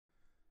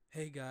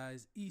Hey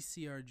guys,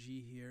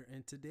 ECRG here,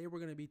 and today we're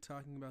going to be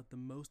talking about the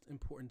most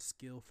important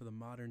skill for the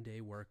modern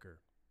day worker.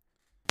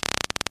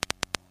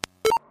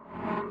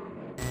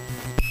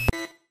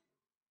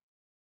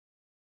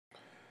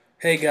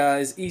 Hey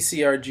guys,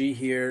 ECRG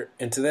here,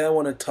 and today I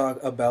want to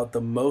talk about the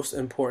most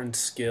important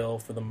skill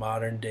for the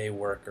modern day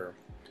worker.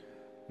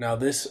 Now,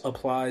 this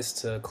applies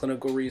to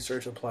clinical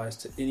research, applies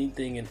to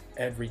anything and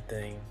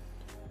everything,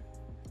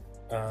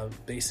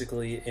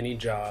 basically any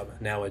job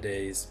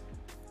nowadays.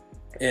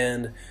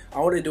 And I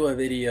want to do a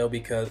video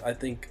because I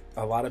think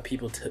a lot of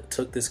people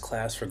took this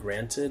class for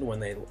granted when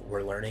they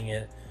were learning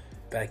it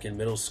back in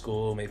middle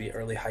school, maybe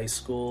early high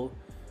school.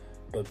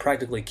 But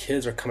practically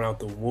kids are coming out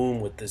the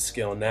womb with this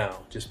skill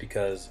now just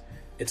because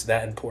it's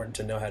that important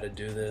to know how to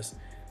do this.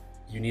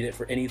 You need it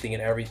for anything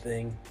and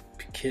everything.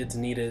 Kids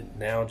need it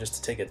now just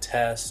to take a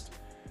test.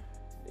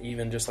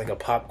 Even just like a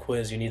pop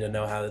quiz, you need to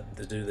know how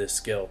to do this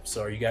skill.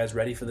 So are you guys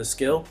ready for the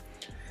skill?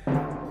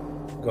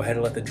 Go ahead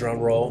and let the drum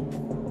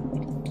roll.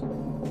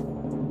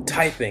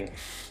 Typing.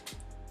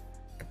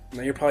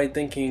 Now you're probably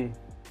thinking,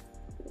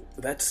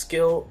 that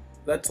skill,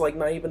 that's like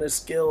not even a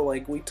skill.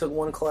 Like we took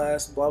one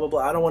class, blah, blah, blah.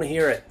 I don't want to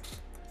hear it.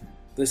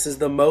 This is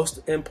the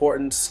most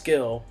important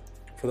skill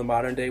for the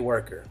modern day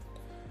worker.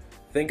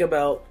 Think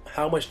about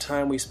how much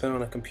time we spend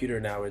on a computer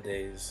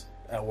nowadays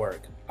at work.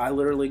 I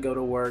literally go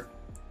to work.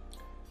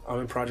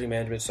 I'm in project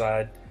management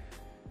side,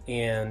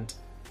 and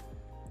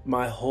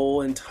my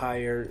whole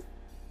entire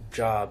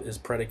job is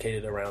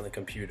predicated around the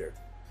computer.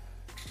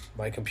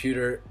 My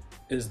computer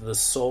is the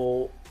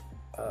sole,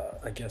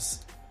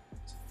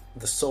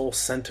 the sole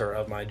center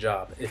of my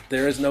job. If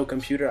there is no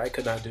computer, I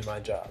could not do my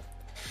job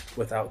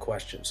without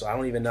question. So I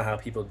don't even know how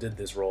people did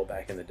this role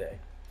back in the day.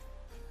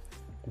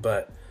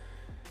 But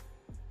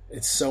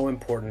it's so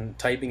important.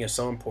 Typing is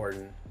so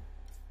important.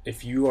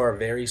 If you are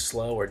very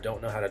slow or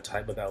don't know how to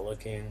type without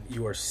looking,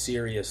 you are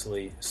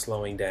seriously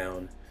slowing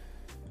down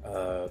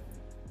the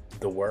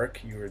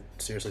work. You are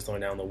seriously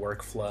slowing down the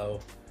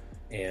workflow,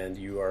 and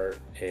you are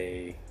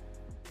a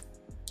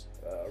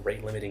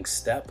rate limiting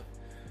step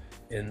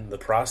in the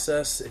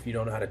process if you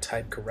don't know how to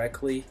type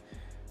correctly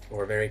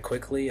or very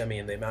quickly. I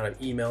mean, the amount of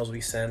emails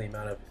we send, the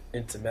amount of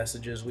instant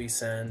messages we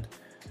send,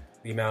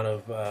 the amount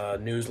of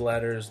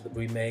newsletters that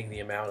we make,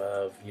 the amount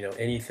of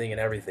anything and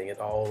everything,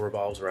 it all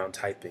revolves around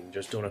typing.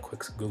 Just doing a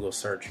quick Google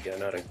search, you gotta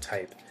know how to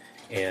type.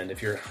 And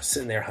if you're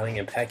sitting there humming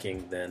and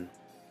pecking, then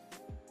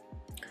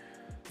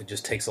it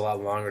just takes a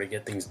lot longer to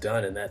get things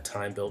done, and that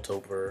time built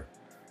over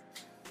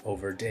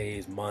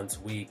days, months,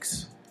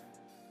 weeks,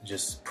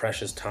 just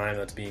precious time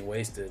that's being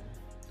wasted.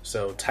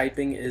 So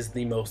typing is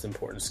the most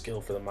important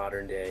skill for the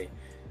modern day.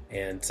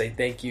 And say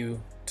thank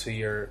you to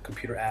your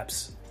computer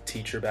apps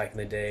teacher back in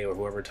the day, or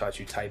whoever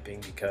taught you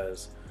typing,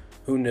 because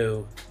who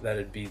knew that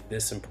it'd be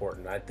this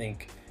important? I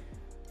think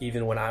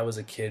even when I was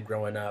a kid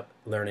growing up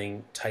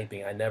learning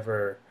typing, I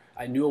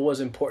knew it was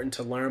important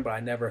to learn, but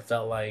I never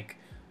felt like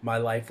my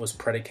life was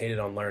predicated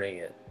on learning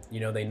it.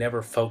 They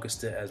never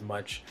focused it as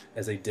much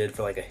as they did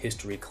for like a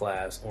history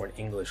class or an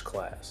English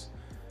class.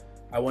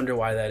 I wonder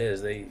why that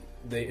is.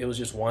 It was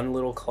just one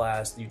little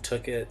class. You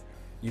took it,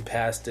 you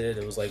passed it.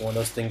 It was like one of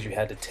those things you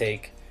had to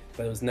take,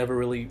 but it was never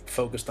really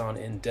focused on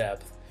in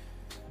depth.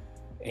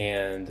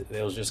 And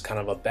it was just kind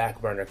of a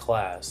back burner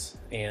class.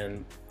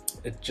 And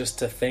just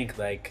to think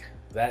like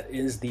that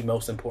is the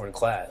most important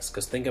class,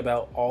 because think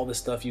about all the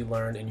stuff you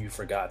learned and you've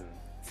forgotten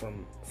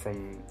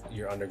from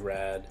your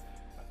undergrad,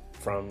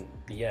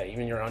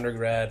 even your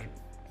undergrad,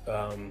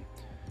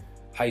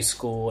 high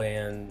school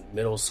and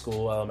middle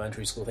school,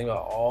 elementary school. Think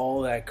about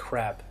all that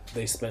crap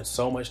they spent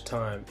so much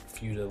time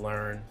for you to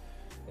learn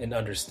and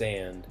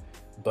understand,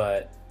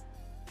 but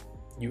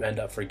you end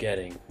up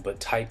forgetting. But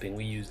typing,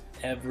 we use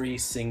every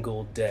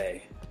single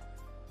day.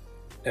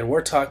 And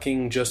we're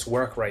talking just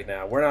work right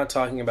now. We're not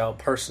talking about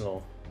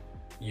personal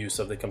use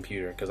of the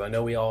computer, because I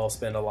know we all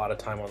spend a lot of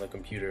time on the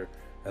computer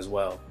as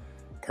well,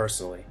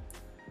 personally.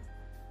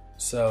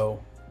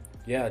 So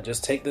yeah,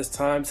 just take this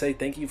time, say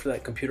thank you for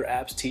that computer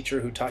apps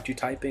teacher who taught you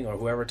typing, or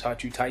whoever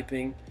taught you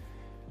typing.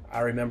 I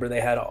remember they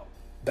had,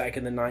 back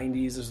in the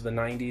 90s, this was the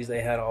 90s,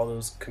 they had all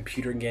those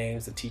computer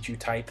games to teach you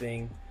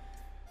typing.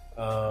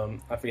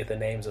 I forget the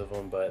names of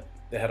them, but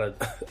they had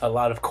a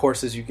lot of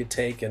courses you could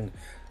take, and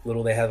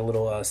they had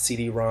little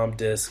CD-ROM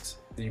discs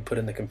that you put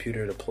in the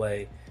computer to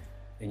play,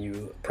 and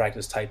you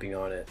practice typing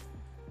on it.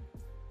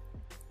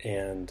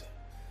 And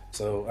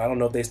so I don't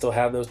know if they still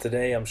have those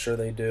today. I'm sure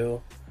they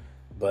do.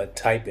 But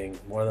typing,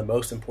 one of the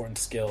most important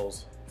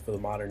skills for the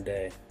modern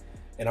day.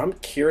 And I'm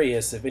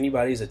curious if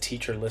anybody's a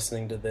teacher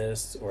listening to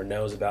this or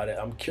knows about it.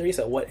 I'm curious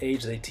at what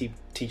age they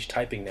teach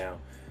typing now,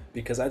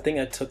 because I think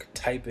I took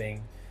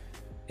typing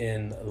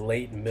in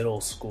late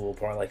middle school,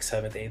 probably like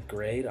 7th, 8th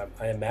grade.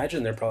 I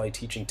imagine they're probably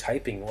teaching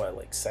typing,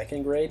 like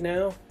 2nd grade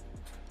now?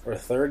 Or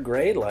 3rd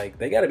grade? Like,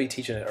 they got to be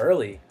teaching it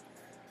early.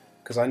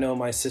 Because I know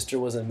my sister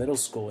was in middle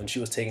school and she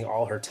was taking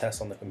all her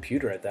tests on the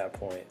computer at that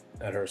point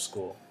at her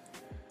school.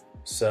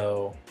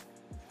 So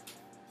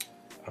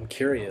I'm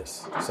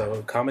curious.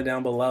 So comment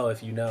down below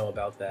if you know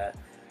about that.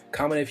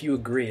 Comment if you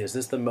agree. Is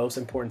this the most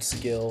important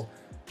skill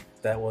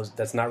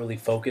that's not really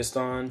focused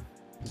on,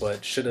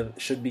 but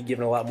should be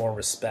given a lot more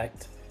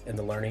respect in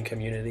the learning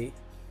community,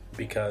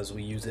 because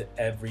we use it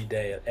every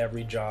day.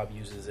 Every job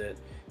uses it.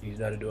 You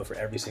know how to do it for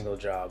every single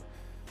job.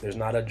 There's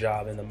not a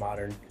job in the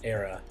modern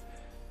era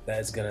that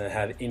is going to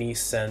have any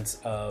sense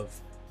of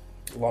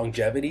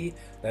longevity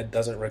that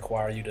doesn't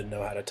require you to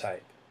know how to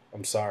type.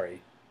 I'm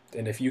sorry.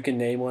 And if you can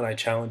name one, I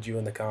challenge you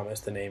in the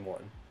comments to name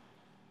one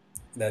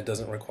that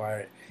doesn't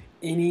require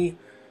any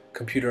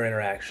computer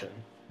interaction.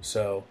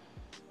 So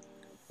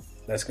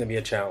that's going to be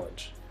a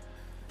challenge.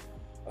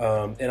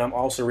 And I'm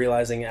also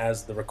realizing,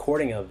 as the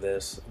recording of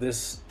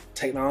this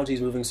technology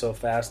is moving so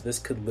fast, this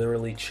could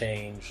literally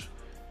change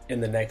in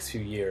the next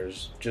few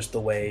years. Just the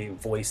way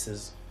voice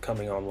is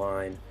coming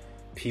online.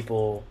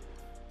 People,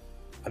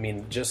 I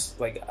mean, just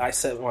like I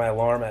set my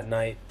alarm at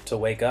night to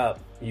wake up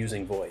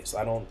using voice.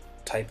 I don't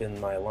type in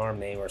my alarm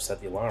name or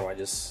set the alarm. I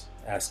just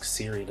ask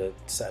Siri to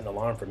set an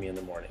alarm for me in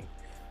the morning.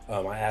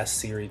 I ask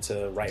Siri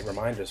to write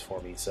reminders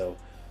for me. So,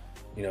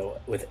 you know,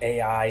 with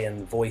AI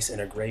and voice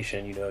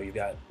integration, you know, you've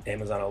got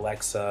Amazon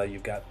Alexa,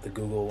 you've got the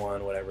Google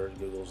one, whatever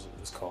Google's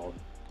is called,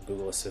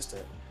 Google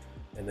Assistant,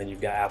 and then you've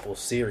got Apple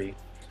Siri.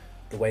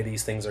 The way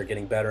these things are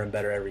getting better and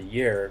better every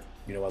year,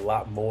 you know, a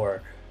lot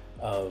more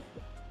of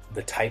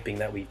the typing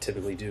that we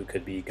typically do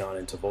could be gone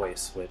into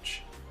voice,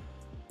 which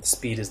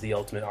speed is the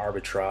ultimate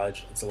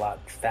arbitrage. It's a lot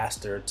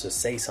faster to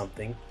say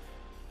something.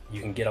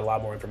 You can get a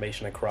lot more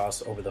information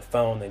across over the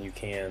phone than you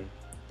can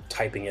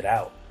typing it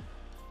out.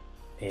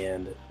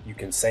 And you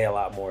can say a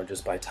lot more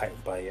just by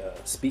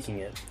speaking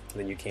it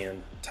than you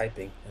can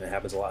typing, and it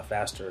happens a lot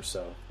faster.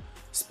 So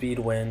speed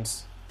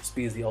wins.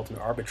 Speed is the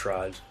ultimate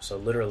arbitrage. So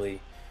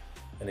literally,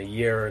 in a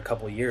year or a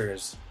couple of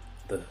years,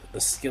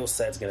 the skill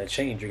set is going to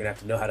change. You're going to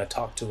have to know how to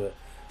talk to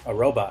a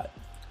robot.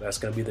 That's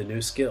going to be the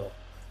new skill,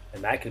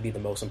 and that could be the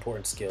most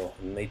important skill.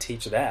 And they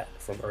teach that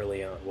from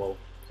early on. Well,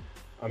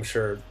 I'm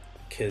sure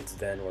kids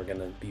then were going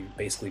to be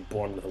basically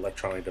born with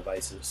electronic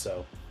devices,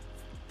 so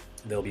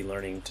they'll be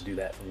learning to do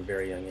that from a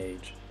very young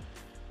age.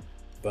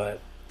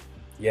 But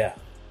yeah,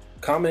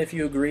 comment if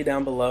you agree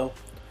down below.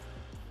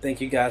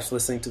 Thank you guys for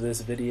listening to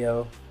this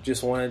video.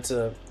 Just wanted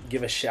to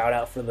give a shout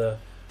out for the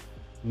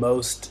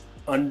most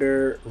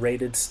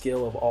underrated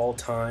skill of all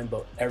time,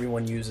 but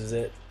everyone uses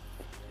it.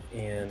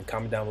 And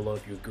comment down below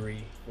if you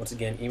agree. Once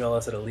again, email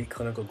us at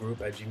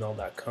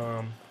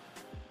eliteclinicalgroup@gmail.com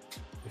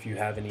if you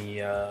have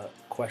any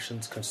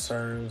questions,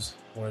 concerns,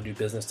 want to do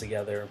business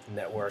together,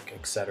 network,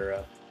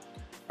 etc.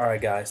 All right,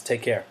 guys,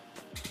 take care.